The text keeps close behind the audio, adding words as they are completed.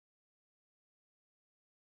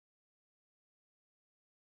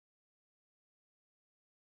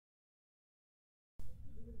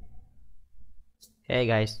Hey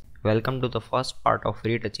guys, welcome to the first part of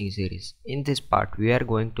retouching series. In this part we are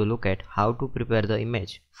going to look at how to prepare the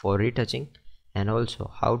image for retouching and also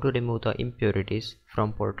how to remove the impurities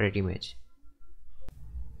from portrait image.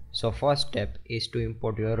 So first step is to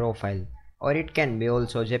import your raw file, or it can be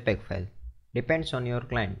also JPEG file, depends on your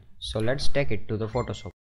client. So let's take it to the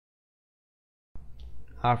Photoshop.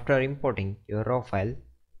 After importing your raw file,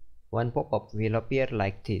 one pop-up will appear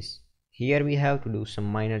like this. Here we have to do some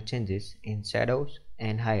minor changes in shadows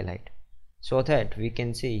and highlight so that we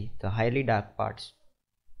can see the highly dark parts.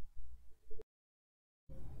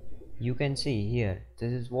 You can see here,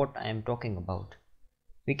 this is what I am talking about.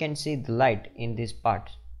 We can see the light in these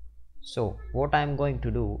parts. So what I am going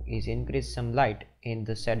to do is increase some light in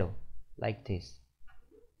the shadow like this.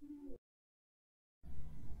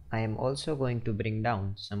 I am also going to bring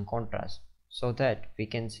down some contrast so that we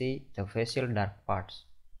can see the facial dark parts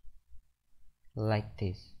like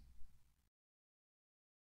this.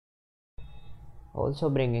 Also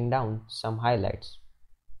bringing down some highlights.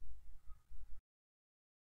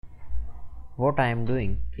 What I am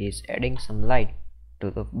doing is adding some light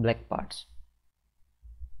to the black parts.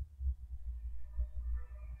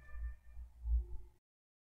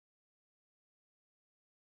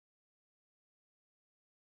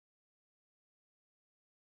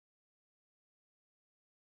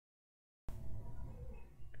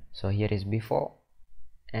 So here is before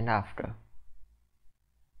and after.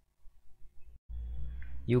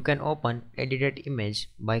 You can open edited image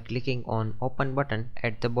by clicking on open button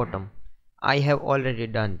at the bottom. I have already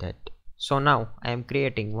done that. So now I am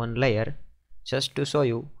creating one layer just to show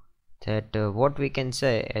you that what we can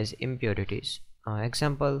say as impurities.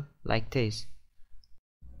 Example like this.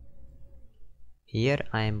 Here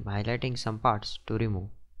I am highlighting some parts to remove.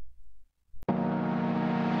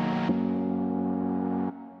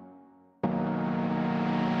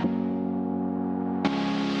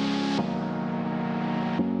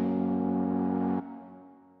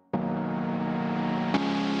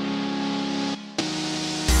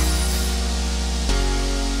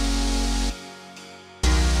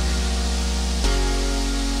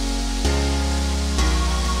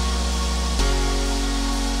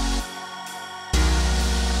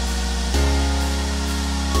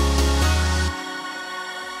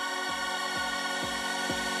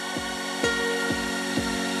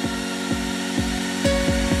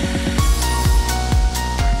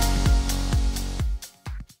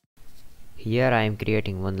 Here I am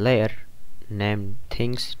creating one layer named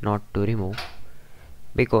things not to remove,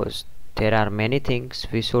 because there are many things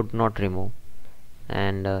we should not remove,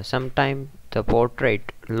 and sometimes the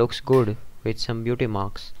portrait looks good with some beauty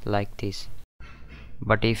marks like this.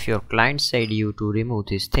 But if your client said you to remove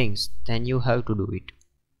these things, then you have to do it.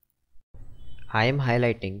 I am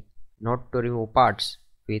highlighting not to remove parts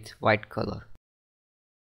with white color.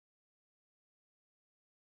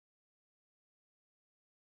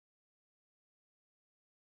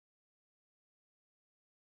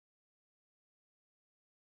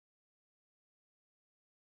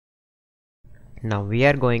 Now we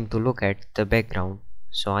are going to look at the background.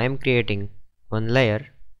 So I am creating one layer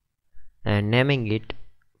and naming it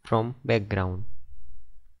from background,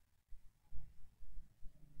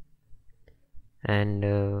 and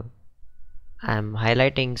I am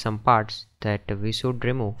highlighting some parts that we should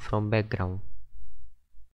remove from background.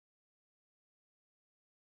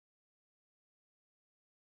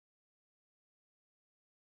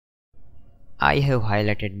 I have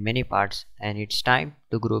highlighted many parts and it's time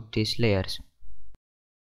to group these layers.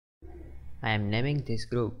 I am naming this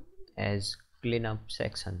group as cleanup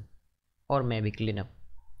section, or maybe cleanup.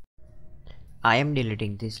 I am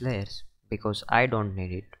deleting these layers because I don't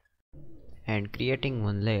need it, and creating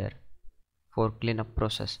one layer for cleanup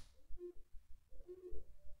process.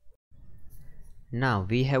 Now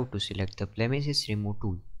we have to select the blemishes remove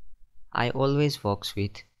tool. I always works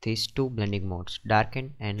with these two blending modes,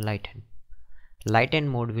 darken and lighten. Lighten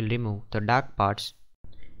mode will remove the dark parts,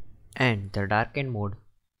 and the darken mode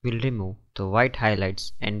will remove the white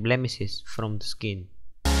highlights and blemishes from the skin.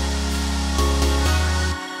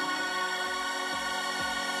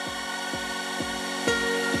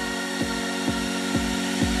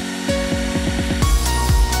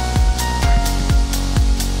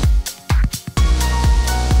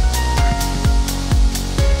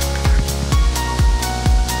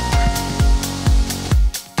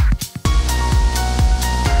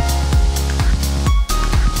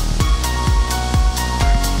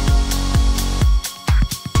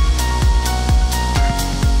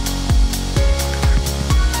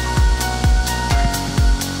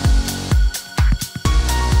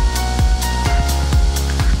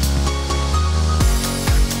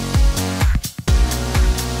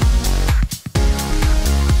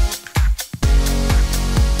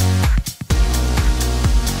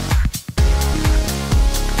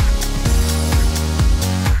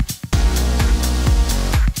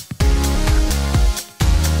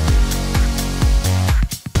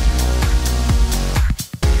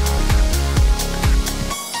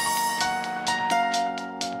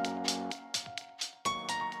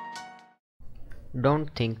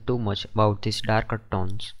 Don't think too much about these darker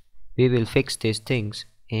tones. We will fix these things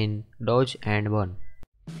in dodge and burn.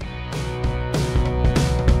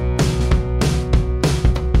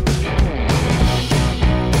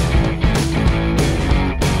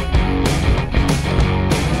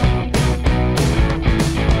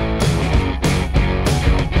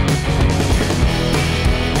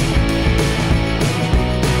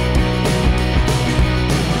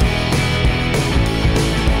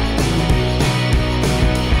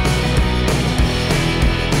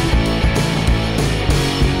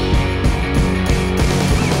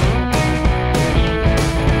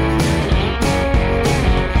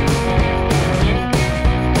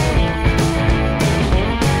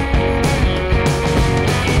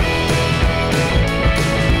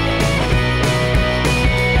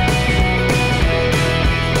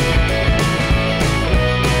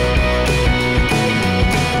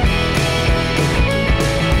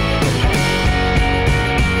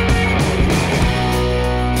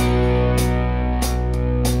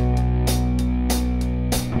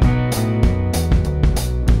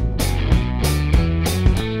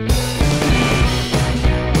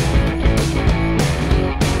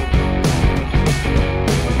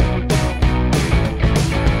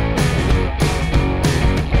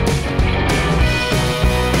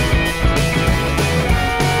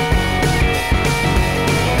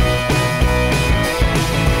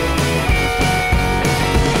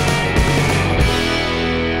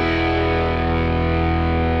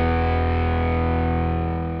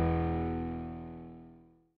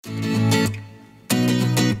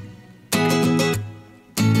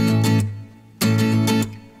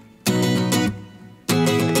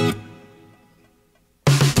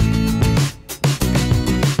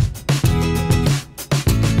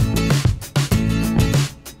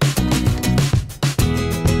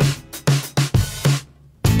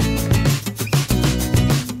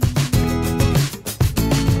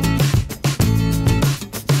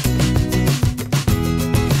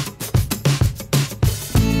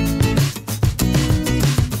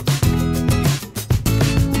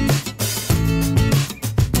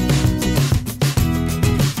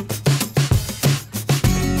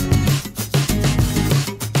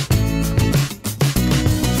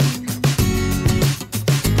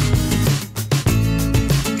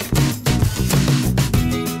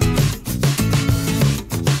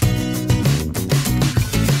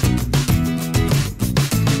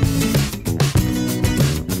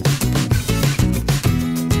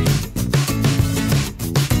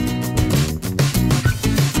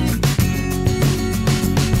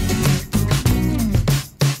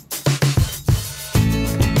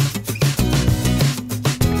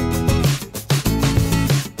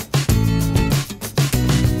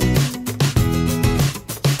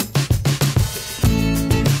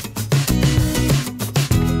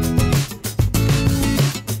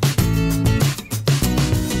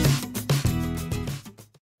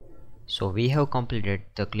 So we have completed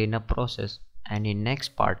the cleanup process, and in next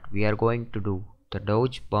part we are going to do the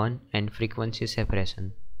dodge, burn and frequency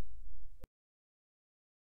separation.